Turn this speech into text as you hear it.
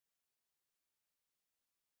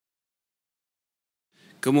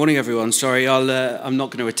Good morning, everyone. Sorry, I'm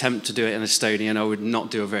not going to attempt to do it in Estonian. I would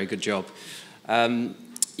not do a very good job. Thanks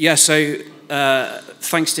to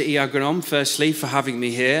eAgronom, firstly, for having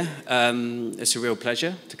me here. It's a real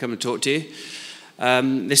pleasure to come and talk to you.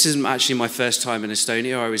 This isn't actually my first time in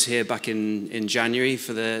Estonia. I was here back in January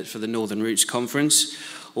for the Northern Roots Conference,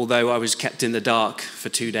 although I was kept in the dark for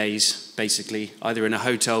 2 days, basically, either in a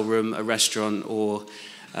hotel room, a restaurant, or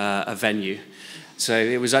a venue. So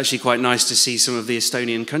it was actually quite nice to see some of the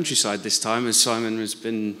Estonian countryside this time, as Simon has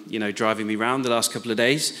been, driving me around the last couple of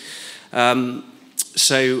days.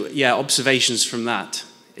 Observations from that.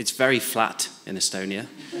 It's very flat in Estonia,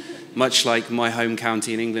 much like my home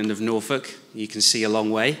county in England of Norfolk. You can see a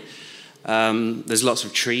long way. There's lots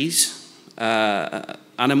of trees. And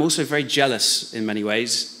I'm also very jealous in many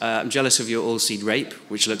ways. I'm jealous of your oilseed rape,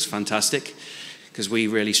 which looks fantastic, because we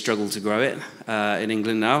really struggle to grow it in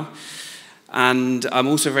England now. And I'm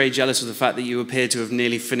also very jealous of the fact that you appear to have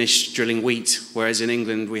nearly finished drilling wheat, whereas in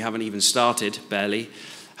England we haven't even started, barely,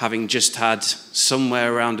 having just had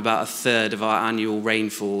somewhere around about a third of our annual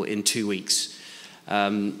rainfall in 2 weeks.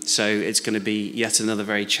 So it's going to be yet another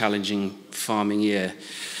very challenging farming year.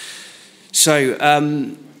 So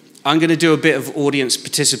I'm going to do a bit of audience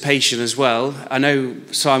participation as well. I know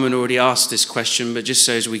Simon already asked this question, but just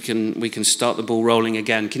so as we can start the ball rolling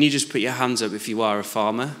again, can you just put your hands up if you are a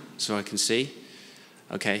farmer, so I can see?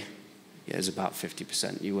 Okay, yeah, it's about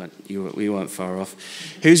 50%. We weren't far off.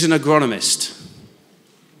 Who's an agronomist?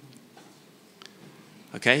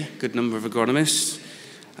 Okay, good number of agronomists.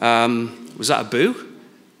 Was that a boo?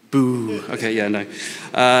 Boo. Okay, yeah, no.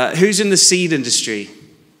 Who's in the seed industry?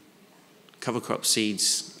 Cover crop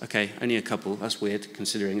seeds. Okay, only a couple. That's weird,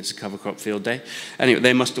 considering it's a cover crop field day. Anyway,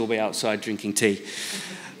 they must all be outside drinking tea.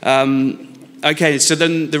 Okay, so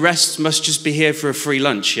then the rest must just be here for a free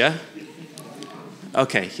lunch, yeah?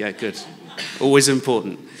 Okay, yeah, good. Always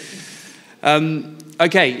important. So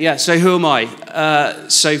who am I?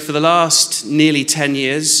 So for the last nearly 10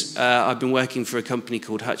 years, I've been working for a company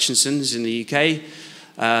called Hutchinson's in the UK.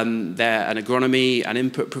 They're an agronomy and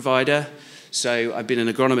input provider. So I've been an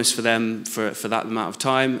agronomist for them for that amount of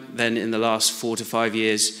time. Then in the last 4 to 5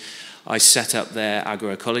 years, I set up their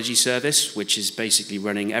agroecology service, which is basically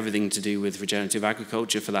running everything to do with regenerative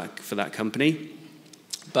agriculture for that company.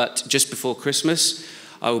 But just before Christmas,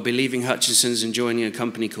 I will be leaving Hutchinson's and joining a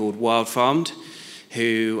company called Wild Farmed,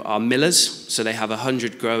 who are millers. So they have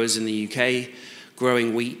 100 growers in the UK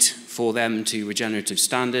growing wheat for them to regenerative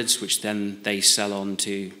standards, which then they sell on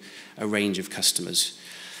to a range of customers.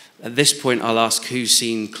 At this point, I'll ask who's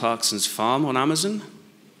seen Clarkson's Farm on Amazon?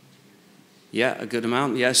 Yeah, a good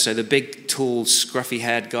amount. Yeah, so the big, tall,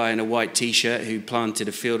 scruffy-haired guy in a white T-shirt who planted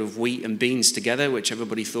a field of wheat and beans together, which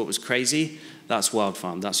everybody thought was crazy, that's Wild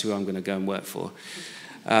Farm. That's who I'm going to go and work for.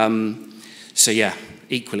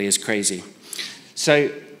 Equally as crazy.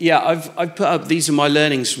 So, yeah, I've put up, these are my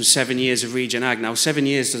learnings from 7 years of Regen Ag. Now, 7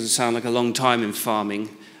 years doesn't sound like a long time in farming,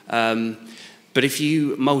 but if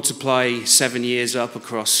you multiply 7 years up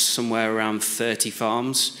across somewhere around 30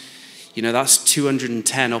 farms, that's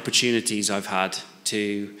 210 opportunities I've had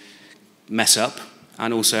to mess up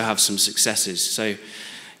and also have some successes. So,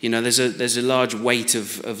 there's a large weight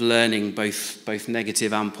of learning, both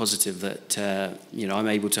negative and positive, that I'm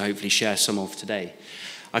able to hopefully share some of today.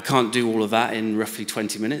 I can't do all of that in roughly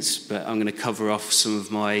 20 minutes, but I'm going to cover off some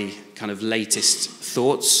of my kind of latest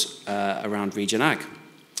thoughts around Regen Ag.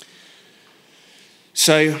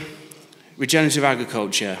 So, regenerative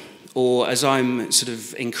agriculture, or as I'm sort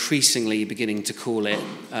of increasingly beginning to call it,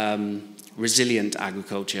 resilient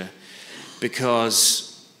agriculture, because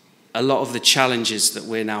a lot of the challenges that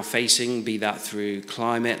we're now facing, be that through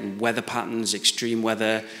climate and weather patterns, extreme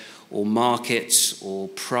weather, or markets, or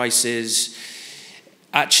prices,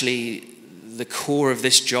 actually the core of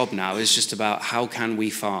this job now is just about how can we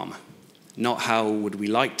farm? Not how would we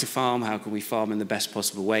like to farm, how can we farm in the best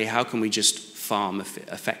possible way, how can we just farm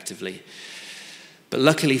effectively? But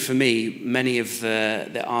luckily for me, many of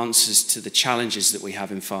the answers to the challenges that we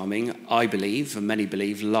have in farming, I believe, and many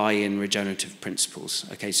believe, lie in regenerative principles.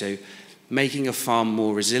 Okay, so making a farm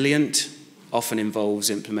more resilient often involves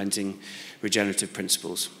implementing regenerative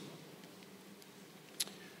principles.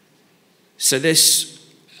 So this,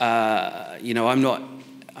 I'm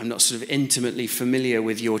not sort of intimately familiar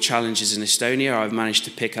with your challenges in Estonia. I've managed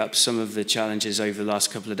to pick up some of the challenges over the last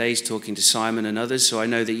couple of days talking to Simon and others. So I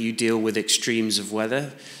know that you deal with extremes of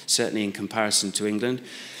weather, certainly in comparison to England.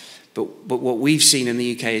 But what we've seen in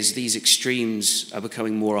the UK is these extremes are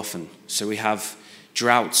becoming more often. So we have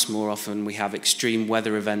droughts more often, we have extreme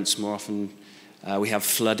weather events more often, we have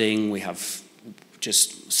flooding, we have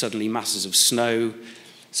just suddenly masses of snow,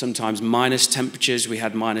 sometimes minus temperatures. We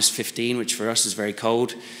had minus 15, which for us is very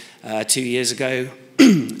cold, 2 years ago.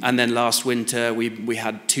 And then last winter, we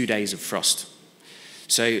had 2 days of frost.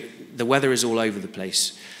 So the weather is all over the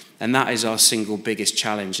place. And that is our single biggest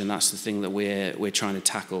challenge, and that's the thing that we're trying to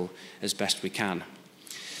tackle as best we can.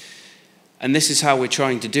 And this is how we're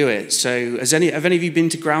trying to do it. So have any of you been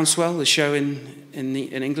to Groundswell, the show in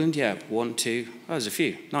England? Yeah, 1, 2. Oh, there's a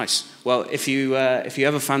few. Nice. Well, if you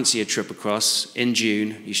ever fancy a trip across in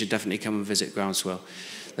June, you should definitely come and visit Groundswell.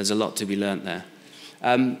 There's a lot to be learnt there.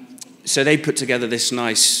 So they put together this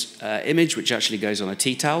nice image, which actually goes on a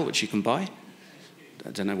tea towel, which you can buy. I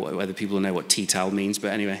don't know whether people know what tea towel means,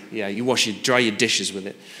 but anyway, yeah, you dry your dishes with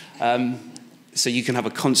it. So you can have a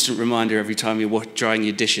constant reminder every time you're drying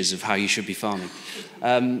your dishes of how you should be farming.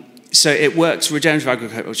 So it works. Regenerative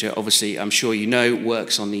agriculture, obviously, I'm sure you know,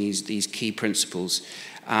 works on these key principles.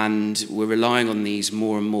 And we're relying on these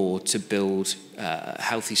more and more to build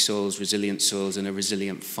healthy soils, resilient soils, and a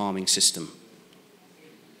resilient farming system.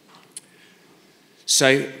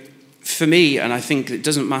 So for me, and I think it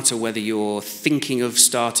doesn't matter whether you're thinking of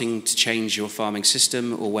starting to change your farming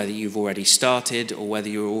system or whether you've already started or whether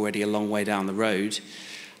you're already a long way down the road,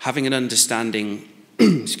 having an understanding,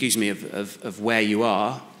 excuse me, of where you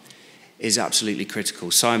are is absolutely critical.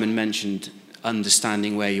 Simon mentioned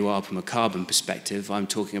understanding where you are from a carbon perspective. I'm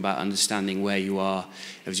talking about understanding where you are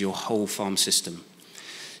as your whole farm system.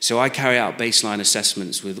 So I carry out baseline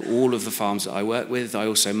assessments with all of the farms that I work with. I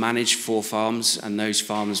also manage 4 farms, and those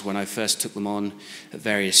farms, when I first took them on at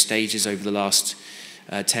various stages over the last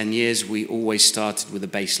 10 years, we always started with a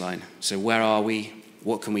baseline. So where are we?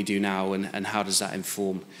 What can we do now? And how does that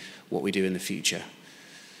inform what we do in the future?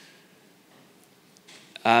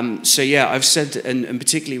 So yeah, I've said, and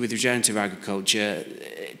particularly with regenerative agriculture,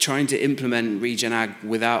 trying to implement Regen Ag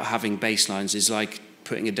without having baselines is like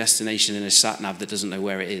putting a destination in a sat-nav that doesn't know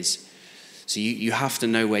where it is. So you have to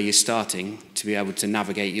know where you're starting to be able to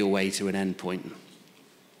navigate your way to an end point.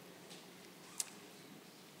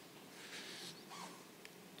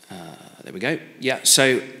 There we go. Yeah,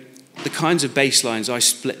 so the kinds of baselines, I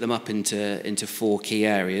split them up into 4 key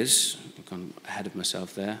areas. I've gone ahead of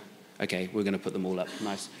myself there. Okay, we're going to put them all up.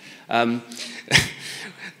 Nice.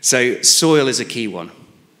 So soil is a key one.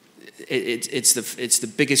 It's the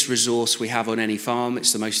biggest resource we have on any farm.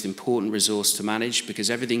 It's the most important resource to manage because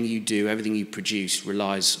everything you do, everything you produce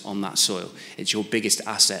relies on that soil. It's your biggest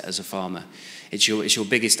asset as a farmer. It's your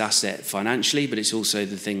biggest asset financially, but it's also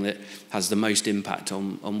the thing that has the most impact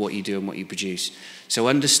on what you do and what you produce. So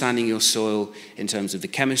understanding your soil in terms of the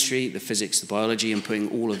chemistry, the physics, the biology, and putting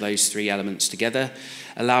all of those 3 elements together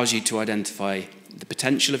allows you to identify the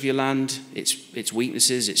potential of your land, its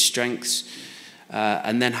weaknesses, its strengths,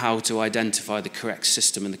 and then how to identify the correct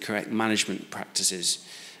system and the correct management practices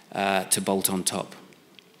to bolt on top.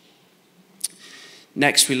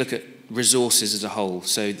 Next, we look at resources as a whole.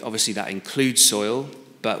 So obviously that includes soil,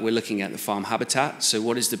 but we're looking at the farm habitat. So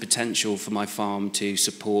what is the potential for my farm to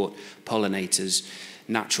support pollinators,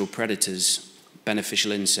 natural predators,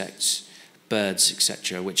 beneficial insects, birds,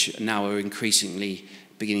 etc., which now are increasingly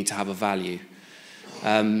beginning to have a value.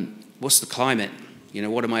 What's the climate? You know,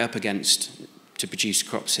 what am I up against to produce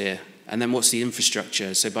crops here? And then what's the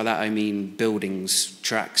infrastructure? So by that I mean buildings,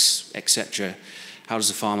 tracks, etc. How does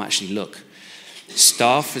the farm actually look?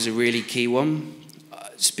 Staff is a really key one.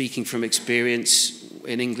 Speaking from experience,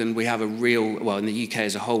 in England we have in the UK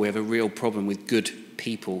as a whole, we have a real problem with good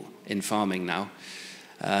people in farming now.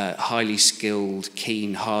 Highly skilled,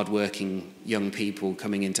 keen, hard-working young people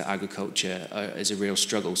coming into agriculture is a real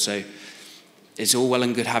struggle. So it's all well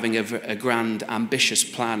and good having a grand, ambitious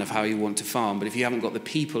plan of how you want to farm, but if you haven't got the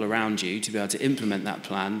people around you to be able to implement that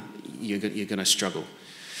plan, you're going to struggle.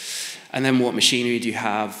 And then what machinery do you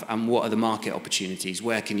have, and what are the market opportunities?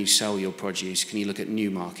 Where can you sell your produce? Can you look at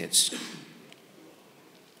new markets?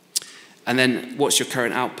 And then what's your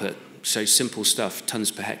current output? So simple stuff,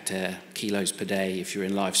 tons per hectare, kilos per day if you're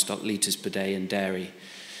in livestock, litres per day in dairy.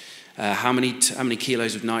 How many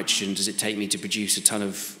kilos of nitrogen does it take me to produce a ton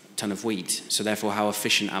of wheat? So therefore, how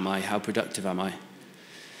efficient am I? How productive am I?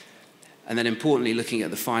 And then importantly, looking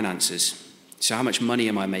at the finances. So how much money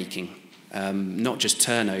am I making? Not just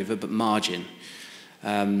turnover, but margin.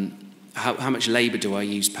 How much labour do I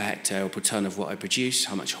use per hectare or per tonne of what I produce?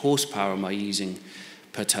 How much horsepower am I using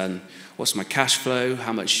per tonne? What's my cash flow?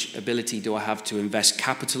 How much ability do I have to invest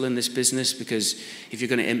capital in this business? Because if you're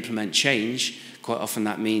going to implement change, quite often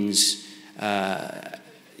that means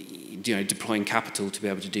deploying capital to be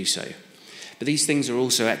able to do so. But these things are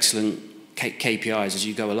also excellent KPIs as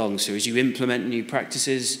you go along. So as you implement new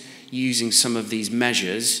practices, using some of these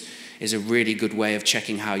measures is a really good way of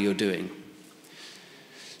checking how you're doing.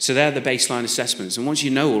 So they're the baseline assessments. And once you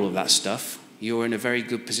know all of that stuff, you're in a very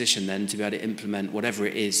good position then to be able to implement whatever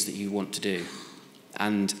it is that you want to do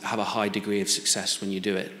and have a high degree of success when you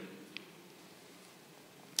do it.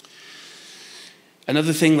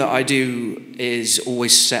 Another thing that I do is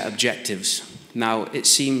always set objectives. Now,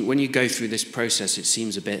 when you go through this process, it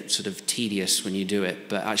seems a bit sort of tedious when you do it,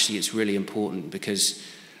 but actually it's really important, because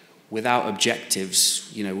without objectives,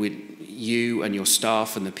 you and your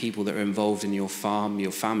staff and the people that are involved in your farm,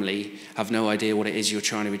 your family, have no idea what it is you're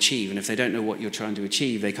trying to achieve. And if they don't know what you're trying to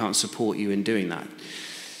achieve, they can't support you in doing that.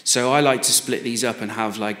 So I like to split these up and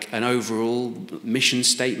have like an overall mission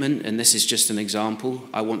statement, and this is just an example.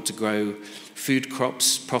 I want to grow food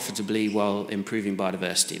crops profitably while improving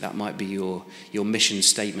biodiversity. That might be your mission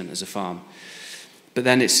statement as a farm. But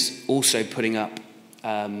then it's also putting up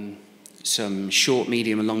some short,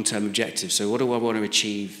 medium, and long-term objectives. So what do I want to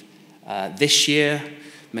achieve this year?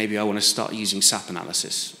 Maybe I want to start using SAP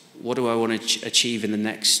analysis. What do I want to achieve in the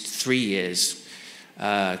next 3 years?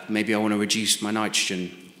 Maybe I want to reduce my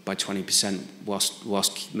nitrogen by 20%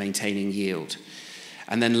 whilst maintaining yield.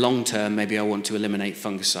 And then long-term, maybe I want to eliminate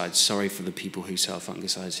fungicides. Sorry for the people who sell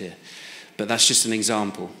fungicides here. But that's just an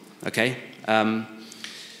example, okay? And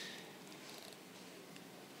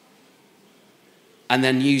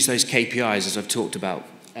then use those KPIs, as I've talked about,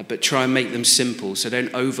 but try and make them simple. So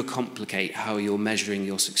don't overcomplicate how you're measuring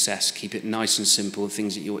your success. Keep it nice and simple,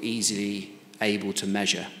 things that you're easily able to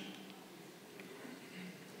measure.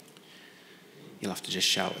 You'll have to just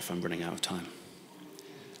shout if I'm running out of time.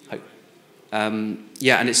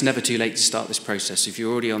 Yeah, and it's never too late to start this process. If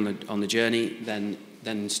you're already on the journey,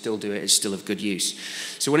 then still do it. It's still of good use.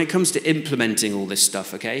 So when it comes to implementing all this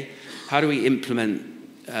stuff, okay, how do we implement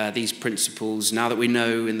these principles now that we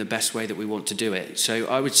know in the best way that we want to do it? So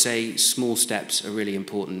I would say small steps are really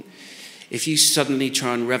important. If you suddenly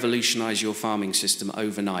try and revolutionize your farming system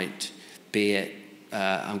overnight, be it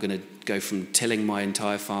I'm going to go from tilling my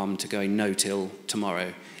entire farm to going no-till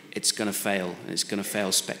tomorrow, it's going to fail, and it's going to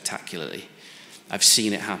fail spectacularly. I've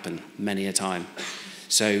seen it happen many a time.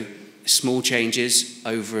 So small changes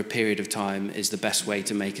over a period of time is the best way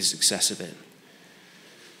to make a success of it.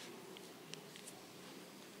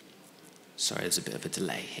 Sorry, there's a bit of a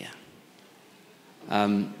delay here.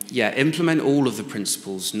 Yeah, implement all of the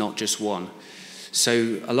principles, not just one.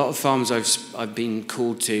 So a lot of farms I've been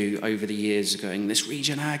called to over the years going, this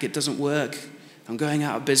Regen Ag, it doesn't work. I'm going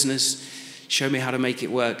out of business. Show me how to make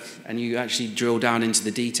it work. And you actually drill down into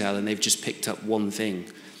the detail and they've just picked up one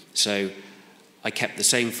thing. So I kept the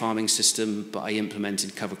same farming system, but I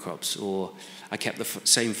implemented cover crops. Or I kept the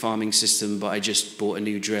same farming system, but I just bought a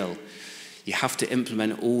new drill. You have to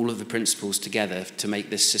implement all of the principles together to make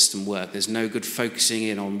this system work. There's no good focusing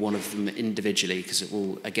in on one of them individually, because it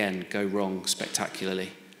will, again, go wrong spectacularly.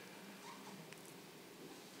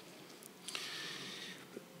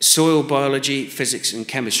 Soil biology, physics, and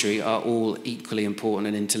chemistry are all equally important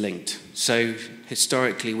and interlinked. So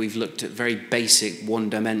historically, we've looked at very basic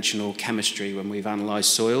one-dimensional chemistry when we've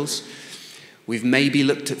analysed soils. We've maybe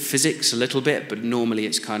looked at physics a little bit, but normally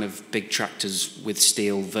it's kind of big tractors with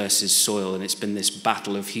steel versus soil, and it's been this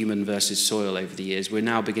battle of human versus soil over the years. We're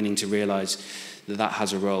now beginning to realise that that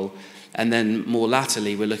has a role. And then more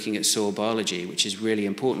latterly, we're looking at soil biology, which is really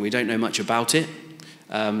important. We don't know much about it,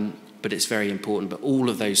 but it's very important. But all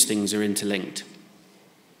of those things are interlinked.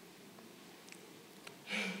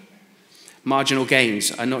 Marginal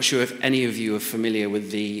gains. I'm not sure if any of you are familiar with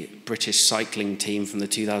the British cycling team from the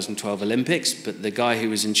 2012 Olympics, but the guy who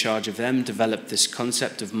was in charge of them developed this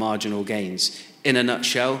concept of marginal gains. In a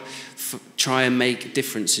nutshell, try and make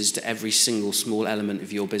differences to every single small element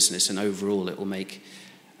of your business, and overall it will make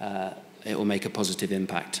a positive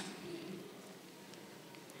impact.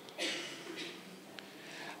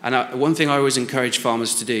 And one thing I always encourage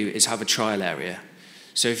farmers to do is have a trial area.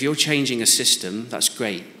 So if you're changing a system, that's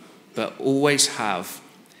great. But always have,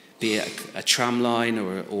 be it a tram line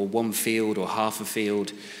or one field or half a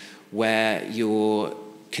field, where you're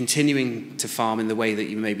continuing to farm in the way that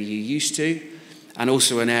maybe you used to, and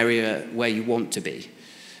also an area where you want to be.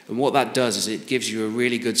 And what that does is it gives you a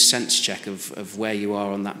really good sense check of where you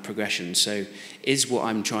are on that progression. So is what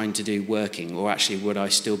I'm trying to do working, or actually would I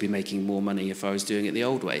still be making more money if I was doing it the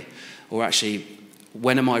old way? Or actually,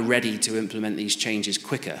 when am I ready to implement these changes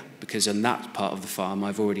quicker? Because in that part of the farm,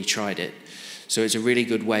 I've already tried it. So it's a really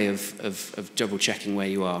good way of double-checking where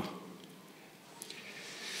you are.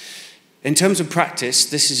 In terms of practice,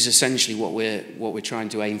 this is essentially what we're trying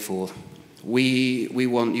to aim for. We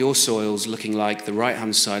want your soils looking like the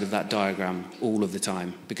right-hand side of that diagram all of the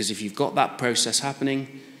time. Because if you've got that process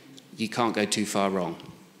happening, you can't go too far wrong.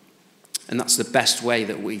 And that's the best way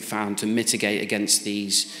that we've found to mitigate against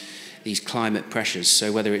these climate pressures.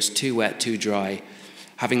 So whether it's too wet, too dry,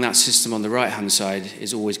 having that system on the right-hand side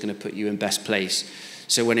is always going to put you in best place.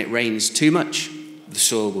 So when it rains too much, the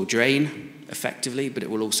soil will drain effectively, but it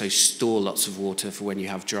will also store lots of water for when you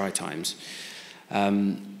have dry times.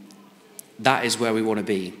 That is where we want to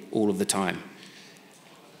be all of the time.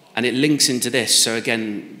 And it links into this. So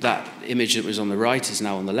again, that image that was on the right is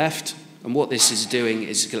now on the left. And what this is doing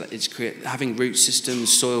is having root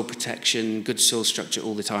systems, soil protection, good soil structure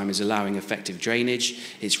all the time is allowing effective drainage.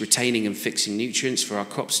 It's retaining and fixing nutrients for our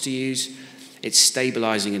crops to use. It's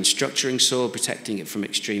stabilizing and structuring soil, protecting it from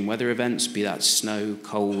extreme weather events, be that snow,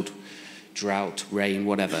 cold, drought, rain,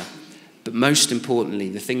 whatever. But most importantly,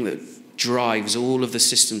 the thing that drives all of the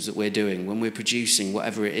systems that we're doing when we're producing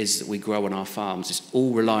whatever it is that we grow on our farms is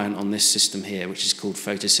all reliant on this system here, which is called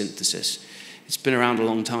photosynthesis. It's been around a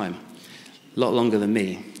long time. A lot longer than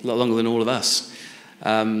me, a lot longer than all of us.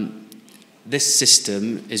 This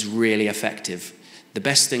system is really effective. The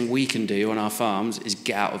best thing we can do on our farms is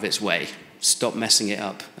get out of its way, stop messing it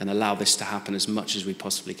up, and allow this to happen as much as we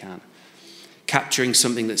possibly can. Capturing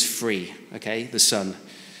something that's free, okay, the sun,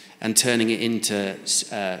 and turning it into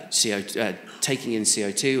taking in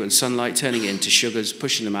CO2 and sunlight, turning it into sugars,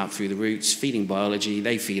 pushing them out through the roots, feeding biology,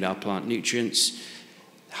 they feed our plant nutrients.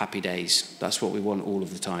 Happy days. That's what we want all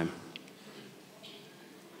of the time.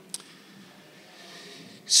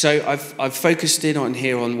 So I've focused in on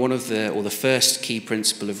here on one of the first key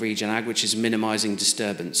principle of Regen Ag, which is minimizing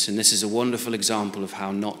disturbance. And this is a wonderful example of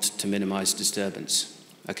how not to minimize disturbance.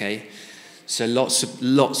 Okay, so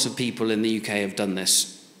lots of people in the UK have done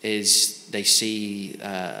this. Is they see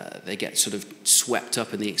they get sort of swept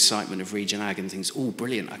up in the excitement of Regen Ag and thinks, oh,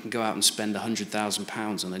 brilliant! I can go out and spend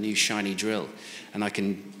 £100,000 on a new shiny drill, and I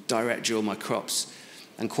can direct drill my crops.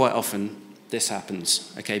 And quite often, this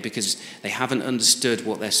happens, okay, because they haven't understood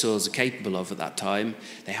what their soils are capable of at that time.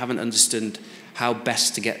 They haven't understood how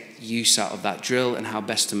best to get use out of that drill and how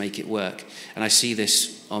best to make it work. And I see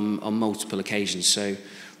this on multiple occasions. So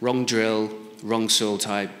wrong drill, wrong soil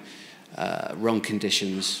type, wrong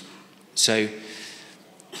conditions. So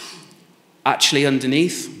actually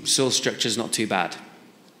underneath, soil structure is not too bad.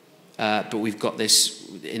 But we've got this,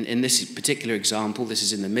 in this particular example, this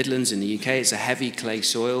is in the Midlands in the UK, it's a heavy clay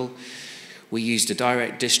soil. We used a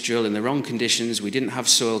direct disc drill in the wrong conditions. We didn't have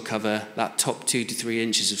soil cover. That top 2 to 3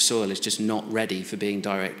 inches of soil is just not ready for being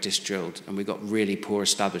direct disc drilled. And we got really poor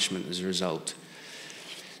establishment as a result.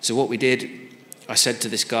 So what we did, I said to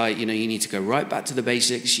this guy, you know, you need to go right back to the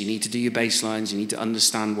basics. You need to do your baselines. You need to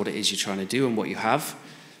understand what it is you're trying to do and what you have.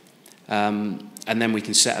 And then we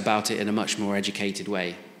can set about it in a much more educated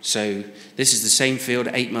way. So this is the same field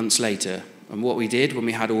 8 months later. And what we did when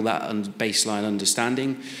we had all that baseline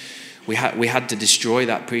understanding, we had to destroy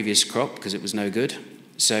that previous crop because it was no good.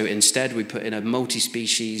 So instead, we put in a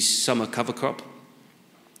multi-species summer cover crop.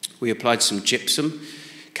 We applied some gypsum,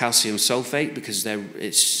 calcium sulfate, because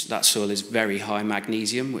that soil is very high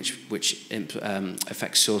magnesium, which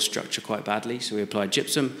affects soil structure quite badly. So we applied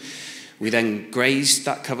gypsum. We then grazed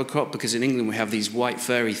that cover crop, because in England we have these white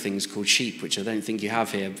furry things called sheep, which I don't think you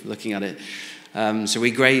have here, looking at it. So we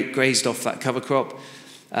grazed off that cover crop.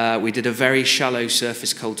 We did a very shallow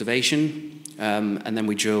surface cultivation, and then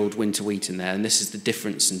we drilled winter wheat in there. And this is the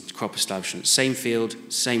difference in crop establishment. Same field,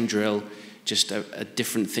 same drill, just a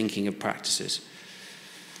different thinking of practices.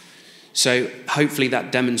 So hopefully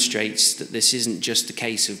that demonstrates that this isn't just a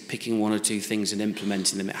case of picking 1 or 2 things and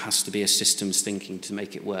implementing them. It has to be a systems thinking to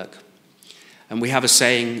make it work. And we have a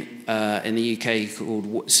saying in the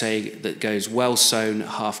UK that goes, well sown,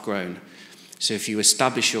 half grown. So if you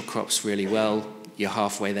establish your crops really well, you're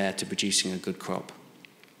halfway there to producing a good crop.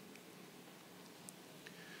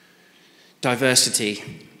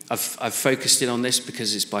 Diversity. I've focused in on this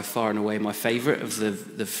because it's by far and away my favourite of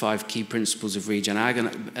the 5 key principles of Regen Ag.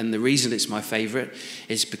 And the reason it's my favourite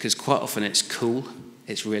is because quite often it's cool.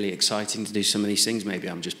 It's really exciting to do some of these things. Maybe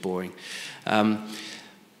I'm just boring.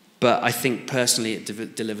 But I think personally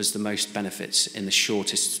it delivers the most benefits in the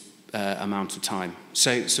shortest amount of time.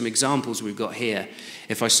 So some examples we've got here.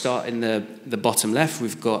 If I start in the bottom left,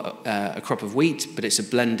 we've got a crop of wheat, but it's a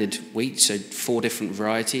blended wheat, so 4 different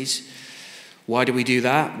varieties. Why do we do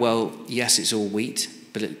that? Well, yes, it's all wheat,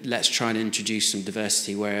 but let's try and introduce some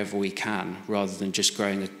diversity wherever we can, rather than just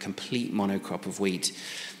growing a complete monocrop of wheat.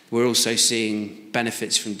 We're also seeing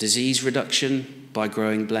benefits from disease reduction by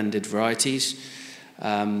growing blended varieties,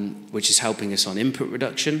 which is helping us on input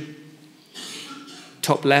reduction.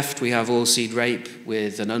 Top left, we have oilseed rape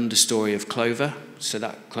with an understory of clover. So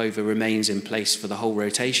that clover remains in place for the whole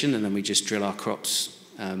rotation, and then we just drill our crops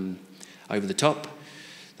over the top.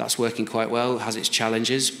 That's working quite well. It has its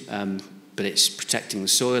challenges, but it's protecting the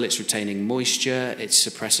soil, it's retaining moisture, it's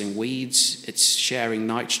suppressing weeds, it's sharing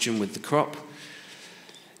nitrogen with the crop.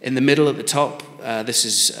 In the middle at the top, this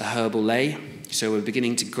is a herbal ley. So we're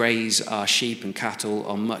beginning to graze our sheep and cattle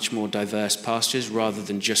on much more diverse pastures rather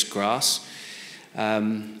than just grass.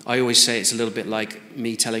 I always say it's a little bit like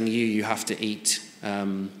me telling you you have to eat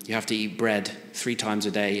bread 3 times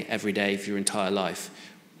a day, every day for your entire life.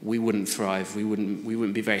 We wouldn't thrive. We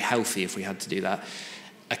wouldn't be very healthy if we had to do that.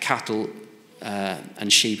 A cattle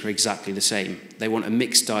and sheep are exactly the same. They want a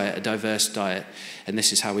mixed diet, a diverse diet, and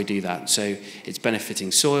this is how we do that. So it's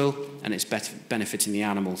benefiting soil and it's benefiting the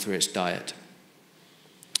animal through its diet.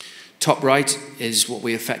 Top right is what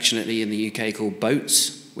we affectionately in the UK call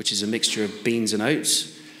boats, which is a mixture of beans and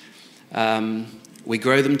oats. We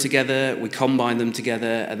grow them together, we combine them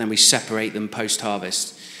together, and then we separate them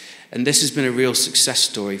post-harvest. And this has been a real success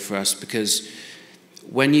story for us because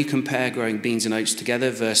when you compare growing beans and oats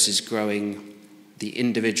together versus growing the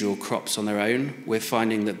individual crops on their own, we're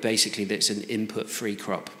finding that basically it's an input-free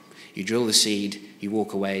crop. You drill the seed, you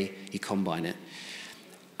walk away, you combine it.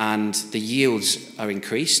 And the yields are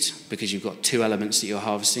increased because you've got 2 elements that you're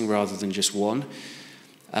harvesting rather than just one.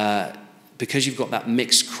 Because you've got that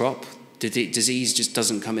mixed crop, disease just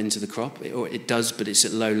doesn't come into the crop, or it does, but it's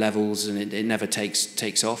at low levels and it never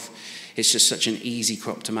takes off. It's just such an easy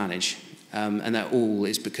crop to manage. And that all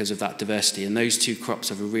is because of that diversity. And those 2 crops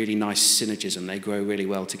have a really nice synergism. They grow really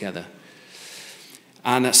well together.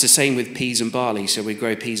 And that's the same with peas and barley. So we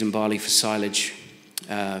grow peas and barley for silage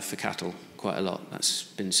for cattle quite a lot. That's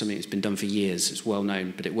been something that's been done for years. It's well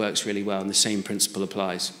known, but it works really well, and the same principle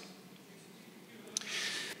applies.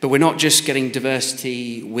 But we're not just getting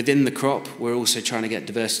diversity within the crop, we're also trying to get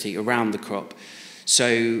diversity around the crop.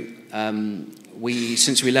 So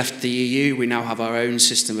since we left the EU, we now have our own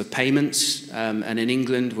system of payments, and in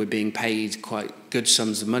England we're being paid quite good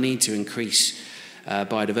sums of money to increase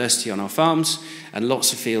biodiversity on our farms, and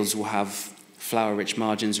lots of fields will have flower-rich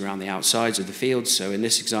margins around the outsides of the field. So in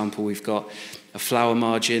this example, we've got a flower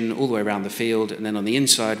margin all the way around the field, and then on the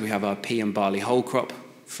inside we have our pea and barley whole crop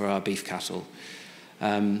for our beef cattle.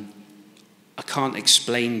 I can't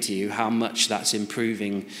explain to you how much that's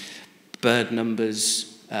improving bird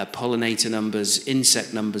numbers, pollinator numbers,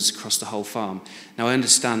 insect numbers across the whole farm. Now I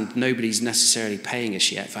understand nobody's necessarily paying us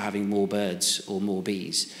yet for having more birds or more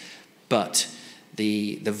bees, but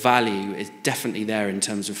the value is definitely there in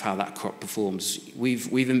terms of how that crop performs.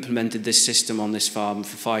 We've implemented this system on this farm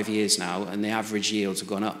for 5 years now, and the average yields have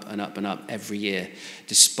gone up and up and up every year,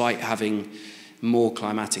 despite having more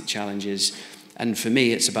climatic challenges. And for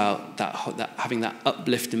me, it's about having that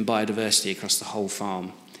uplift in biodiversity across the whole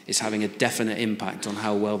farm is having a definite impact on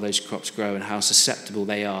how well those crops grow and how susceptible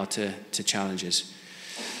they are to challenges.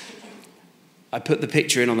 I put the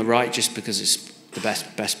picture in on the right just because it's the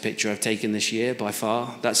best picture I've taken this year by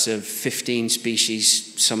far. That's a 15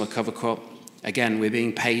 species summer cover crop. Again, we're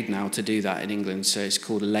being paid now to do that in England, so it's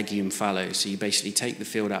called a legume fallow. So you basically take the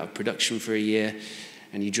field out of production for a year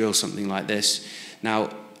and you drill something like this. Now,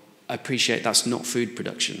 I appreciate that's not food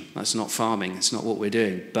production, that's not farming, it's not what we're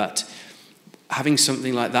doing, but having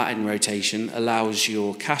something like that in rotation allows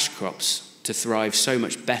your cash crops to thrive so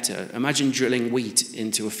much better. Imagine drilling wheat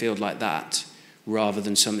into a field like that rather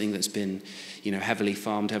than something that's been, heavily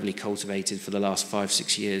farmed, heavily cultivated for the last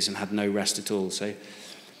 5-6 years and had no rest at all. So,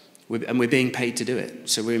 we're being paid to do it.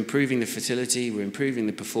 So we're improving the fertility, we're improving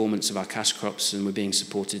the performance of our cash crops, and we're being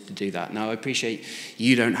supported to do that. Now, I appreciate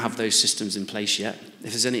you don't have those systems in place yet.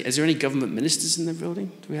 Is there any government ministers in the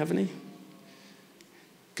building? Do we have any?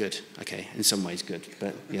 Good. Okay. In some ways, good.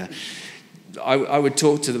 But yeah, I would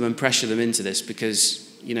talk to them and pressure them into this because,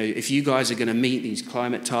 if you guys are going to meet these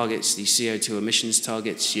climate targets, these CO2 emissions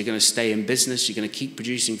targets, you're going to stay in business, you're going to keep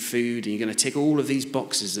producing food, and you're going to tick all of these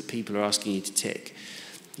boxes that people are asking you to tick.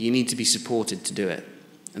 You need to be supported to do it.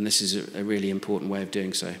 And this is a really important way of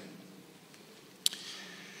doing so.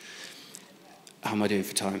 How am I doing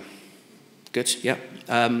for time? Good? Yep.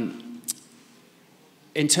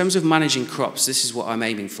 In terms of managing crops, this is what I'm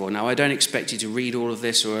aiming for. Now, I don't expect you to read all of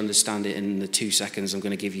this or understand it in the 2 seconds I'm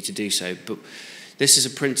going to give you to do so, but this is a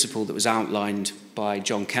principle that was outlined by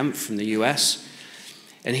John Kemp from the US,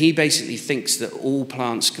 and he basically thinks that all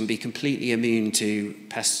plants can be completely immune to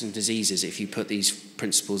pests and diseases if you put these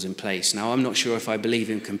principles in place. Now, I'm not sure if I believe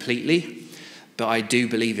him completely, but I do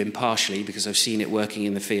believe him partially because I've seen it working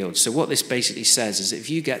in the field. So what this basically says is that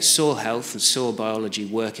if you get soil health and soil biology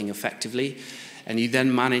working effectively, and you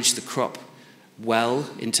then manage the crop well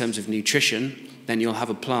in terms of nutrition, then you'll have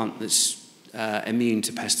a plant that's immune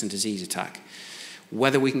to pest and disease attack.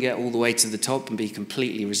 Whether we can get all the way to the top and be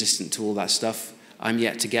completely resistant to all that stuff, I'm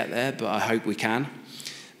yet to get there, but I hope we can.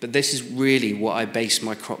 But this is really what I base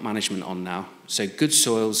my crop management on now. So good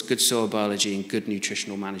soils, good soil biology, and good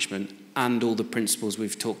nutritional management, and all the principles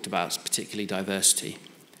we've talked about, particularly diversity.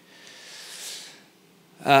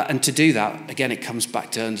 And to do that, again, it comes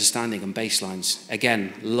back to understanding and baselines.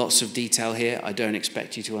 Again, lots of detail here. I don't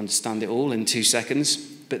expect you to understand it all in 2 seconds,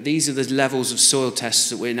 but these are the levels of soil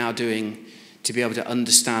tests that we're now doing to be able to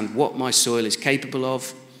understand what my soil is capable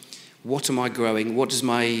of, what am I growing, what does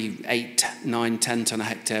my 8, 9, 10 tonne a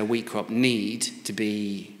hectare wheat crop need to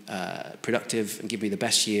be productive and give me the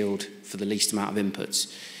best yield for the least amount of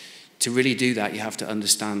inputs. To really do that, you have to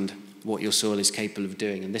understand what your soil is capable of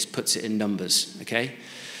doing, and this puts it in numbers, okay?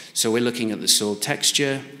 So we're looking at the soil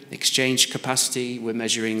texture, exchange capacity, we're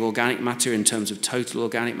measuring organic matter in terms of total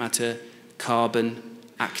organic matter, carbon,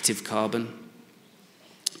 active carbon,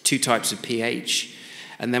 2 types of pH,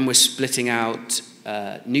 and then we're splitting out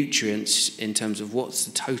nutrients in terms of what's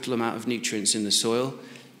the total amount of nutrients in the soil,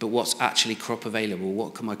 but what's actually crop available,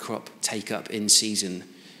 what can my crop take up in season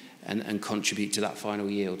and contribute to that final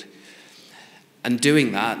yield. And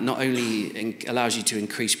doing that not only allows you to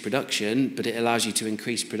increase production, but it allows you to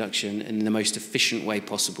increase production in the most efficient way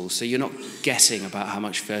possible. So you're not guessing about how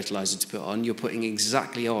much fertilizer to put on, you're putting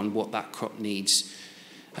exactly on what that crop needs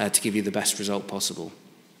to give you the best result possible.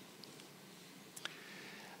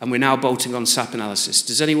 And we're now bolting on sap analysis.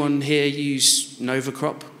 Does anyone here use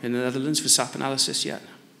Novacrop in the Netherlands for sap analysis yet?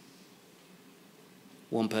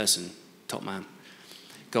 1 person, top man,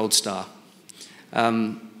 gold star.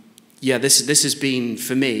 Yeah, this has been,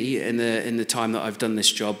 for me, in the time that I've done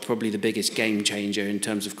this job, probably the biggest game changer in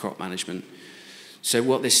terms of crop management. So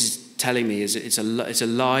what this is telling me is it's a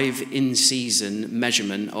live, in-season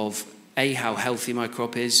measurement of A, how healthy my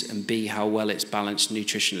crop is, and B, how well it's balanced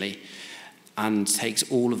nutritionally, and takes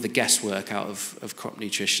all of the guesswork out of crop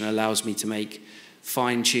nutrition, allows me to make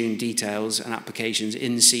fine-tuned details and applications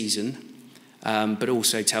in season, but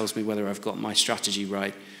also tells me whether I've got my strategy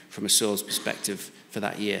right from a soils perspective for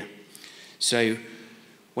that year. So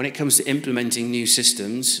when it comes to implementing new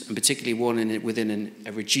systems, and particularly one within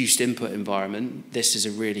a reduced input environment, this is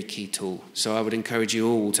a really key tool. So I would encourage you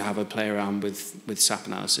all to have a play around with SAP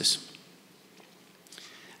analysis.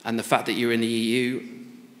 And the fact that you're in the EU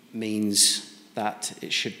means that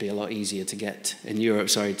it should be a lot easier to get, in Europe,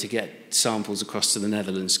 to get samples across to the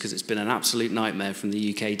Netherlands, because it's been an absolute nightmare from the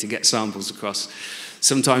UK to get samples across.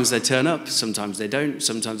 Sometimes they turn up, sometimes they don't,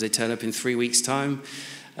 sometimes they turn up in 3 weeks' time,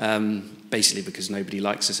 basically because nobody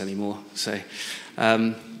likes us anymore. So,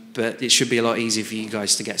 but it should be a lot easier for you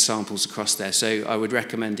guys to get samples across there. So I would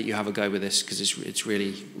recommend that you have a go with this, because it's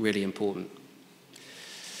really, really important.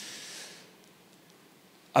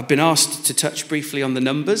 I've been asked to touch briefly on the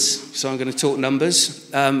numbers, so I'm going to talk numbers.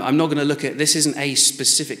 I'm not going to look at, this isn't a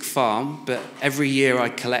specific farm, but every year I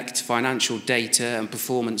collect financial data and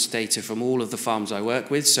performance data from all of the farms I work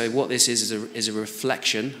with. So what this is a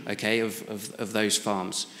reflection, okay, of those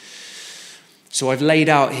farms. So I've laid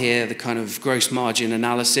out here the kind of gross margin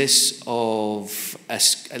analysis of,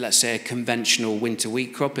 let's say, a conventional winter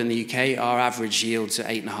wheat crop in the UK. Our average yields are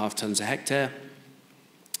 8.5 tonnes a hectare.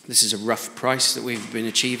 This is a rough price that we've been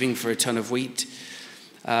achieving for a tonne of wheat.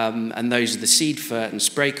 And those are the seed, fert and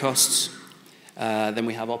spray costs. Then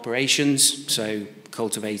we have operations, so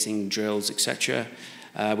cultivating, drills, etc.,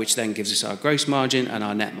 which then gives us our gross margin and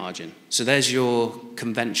our net margin. So there's your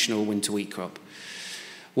conventional winter wheat crop.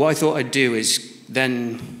 What I thought I'd do is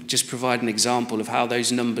then just provide an example of how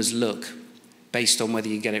those numbers look based on whether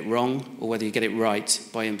you get it wrong or whether you get it right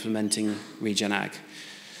by implementing Regen Ag.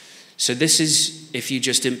 So this is if you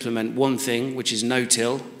just implement one thing, which is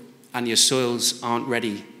no-till, and your soils aren't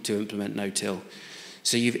ready to implement no-till.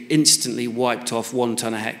 So you've instantly wiped off 1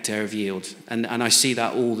 tonne a hectare of yield. And I see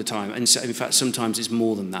that all the time. And so, in fact, sometimes it's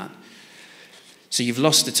more than that. So you've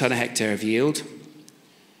lost a tonne a hectare of yield.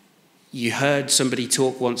 You heard somebody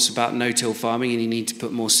talk once about no-till farming and you need to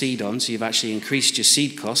put more seed on. So you've actually increased your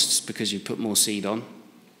seed costs because you put more seed on.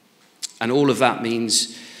 And all of that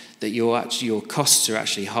means that your costs are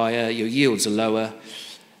actually higher, your yields are lower.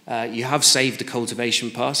 You have saved the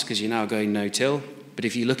cultivation pass because you're now going no-till, but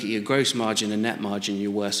if you look at your gross margin and net margin,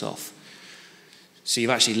 you're worse off. So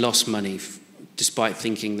you've actually lost money despite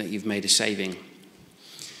thinking that you've made a saving.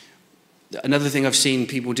 Another thing I've seen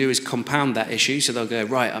people do is compound that issue, so they'll go,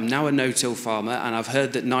 right, I'm now a no-till farmer, and I've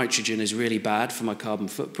heard that nitrogen is really bad for my carbon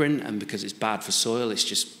footprint, and because it's bad for soil, it's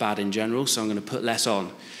just bad in general, so I'm going to put less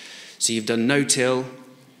on. So you've done no-till,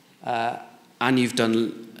 and you've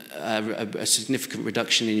done a significant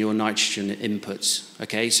reduction in your nitrogen inputs.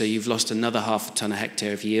 Okay, so you've lost another 0.5 tonne a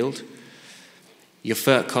hectare of yield. Your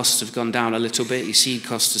fert costs have gone down a little bit. Your seed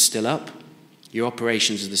costs are still up. Your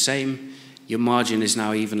operations are the same. Your margin is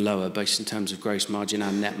now even lower, both in terms of gross margin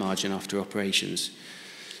and net margin after operations.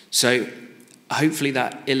 So hopefully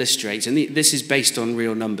that illustrates, and this is based on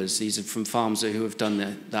real numbers. These are from farms who have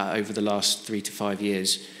done that over the last 3 to 5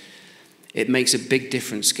 years. It makes a big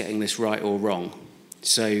difference getting this right or wrong.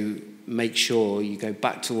 So make sure you go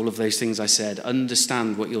back to all of those things I said,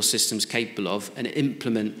 understand what your system's capable of, and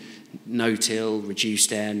implement no-till,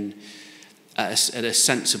 reduced N at a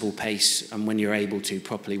sensible pace and when you're able to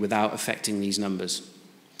properly without affecting these numbers.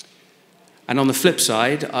 And on the flip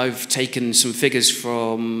side, I've taken some figures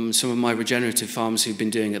from some of my regenerative farms who've been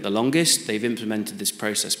doing it the longest. They've implemented this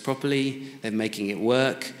process properly. They're making it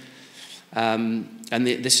work. And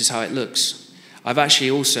this is how it looks. I've actually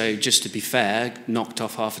also, just to be fair, knocked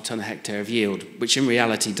off 0.5 ton a hectare of yield, which in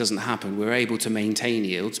reality doesn't happen. We're able to maintain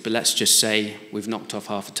yields, but let's just say we've knocked off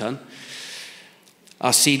 0.5 ton.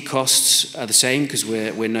 Our seed costs are the same because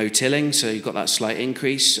we're no-tilling, so you've got that slight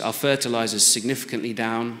increase. Our fertilizer's significantly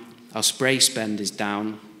down. Our spray spend is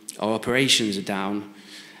down. Our operations are down.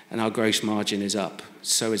 And our gross margin is up.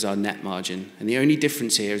 So is our net margin. And the only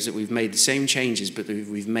difference here is that we've made the same changes, but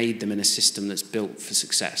we've made them in a system that's built for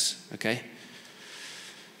success, okay?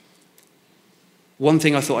 One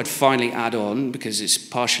thing I thought I'd finally add on, because it's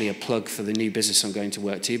partially a plug for the new business I'm going to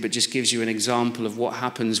work to, but just gives you an example of what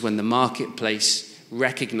happens when the marketplace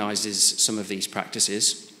recognizes some of these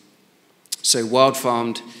practices. So Wild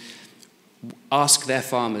Farmed ask their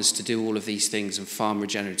farmers to do all of these things and farm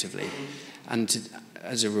regeneratively. And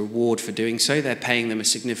as a reward for doing so, they're paying them a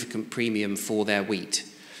significant premium for their wheat.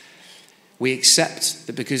 We accept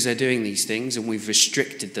that because they're doing these things and we've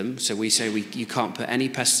restricted them, so we say you can't put any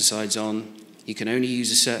pesticides on, you can only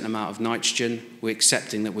use a certain amount of nitrogen, we're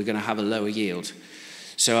accepting that we're going to have a lower yield.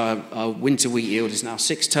 So our winter wheat yield is now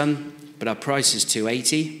 6 ton, but our price is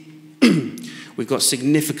 280. We've got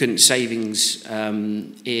significant savings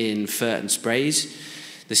in fert and sprays.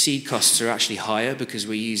 The seed costs are actually higher because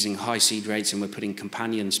we're using high seed rates and we're putting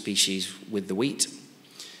companion species with the wheat.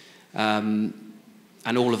 And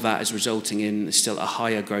all of that is resulting in still a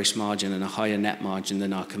higher gross margin and a higher net margin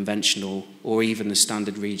than our conventional or even the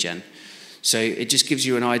standard regen. So it just gives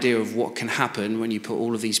you an idea of what can happen when you put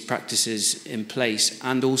all of these practices in place,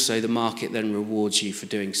 and also the market then rewards you for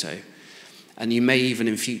doing so. And you may even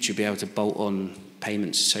in future be able to bolt on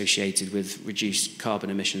payments associated with reduced carbon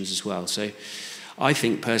emissions as well. So I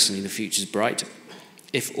think personally the future's bright.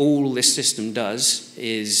 If all this system does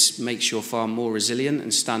is makes your farm more resilient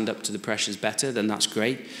and stand up to the pressures better, then that's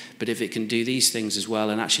great. But if it can do these things as well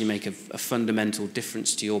and actually make a fundamental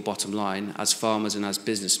difference to your bottom line as farmers and as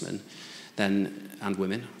businessmen, then, and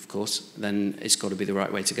women, of course, then it's got to be the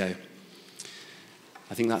right way to go.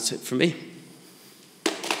 I think that's it from me.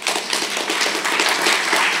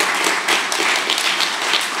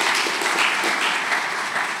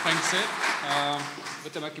 Thanks, Ed.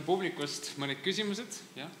 Võtame äkki publikust mõned küsimused.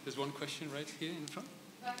 Yeah, there's one question right here in front.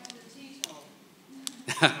 Back to the tea talk.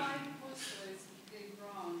 Five postulates being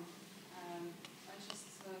wrong. I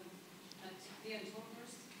just at the end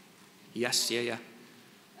first. Yes, yeah.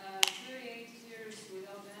 38 years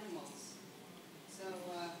without animals. So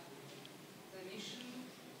the mission,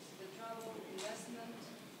 the travel, investment,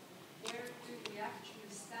 where do we actually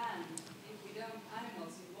stand if we don't have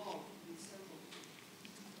animals involved in the circle?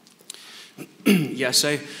 Yeah,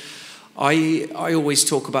 so I always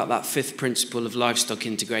talk about that fifth principle of livestock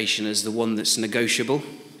integration as the one that's negotiable,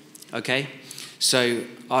 okay? So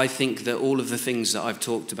I think that all of the things that I've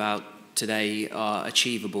talked about today are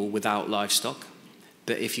achievable without livestock.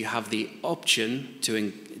 But if you have the option to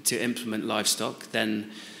implement livestock,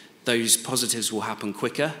 then those positives will happen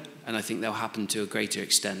quicker, and I think they'll happen to a greater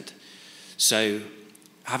extent. So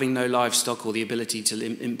having no livestock or the ability to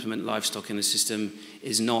implement livestock in the system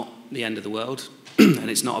is not the end of the world, and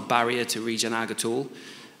it's not a barrier to Regen Ag at all.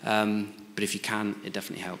 But if you can, it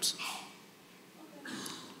definitely helps.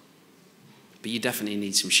 But you definitely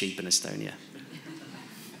need some sheep in Estonia.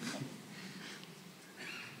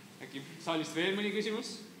 Äkki saalist veel mõni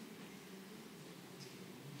küsimus?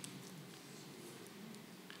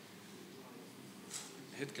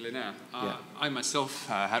 Hetkel ei näe. I myself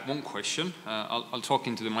had one question. I'll talk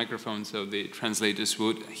into the microphone so the translators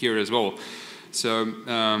would hear as well. So,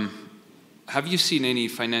 have you seen any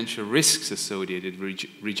financial risks associated with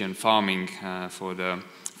regen farming for the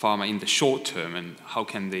farmer in the short term, and how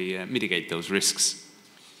can they mitigate those risks?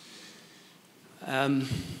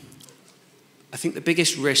 I think the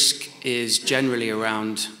biggest risk is generally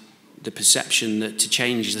around the perception that to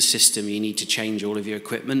change the system you need to change all of your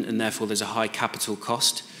equipment, and therefore there's a high capital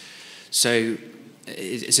cost. So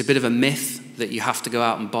it's a bit of a myth that you have to go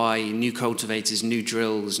out and buy new cultivators, new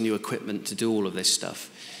drills, new equipment to do all of this stuff.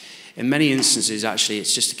 In many instances, actually,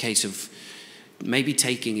 it's just a case of maybe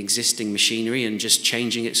taking existing machinery and just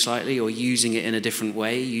changing it slightly, or using it in a different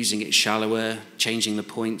way, using it shallower, changing the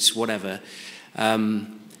points, whatever,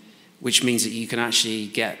 which means that you can actually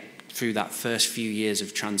get through that first few years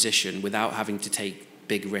of transition without having to take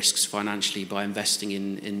big risks financially by investing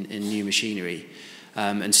in new machinery,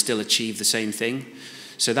 and still achieve the same thing.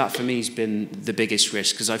 So that for me has been the biggest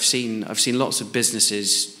risk, because I've seen lots of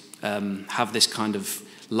businesses have this kind of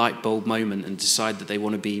light bulb moment and decide that they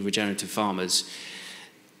want to be regenerative farmers.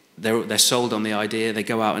 They're sold on the idea, they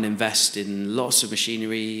go out and invest in lots of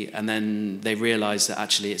machinery, and then they realize that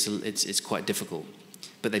actually it's quite difficult,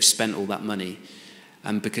 but they've spent all that money.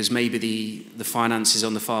 And because maybe the finances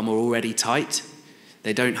on the farm are already tight,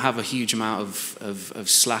 they don't have a huge amount of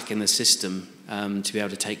slack in the system to be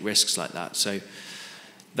able to take risks like that. So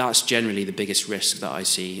that's generally the biggest risk that I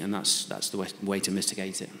see, and that's the way to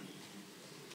mitigate it.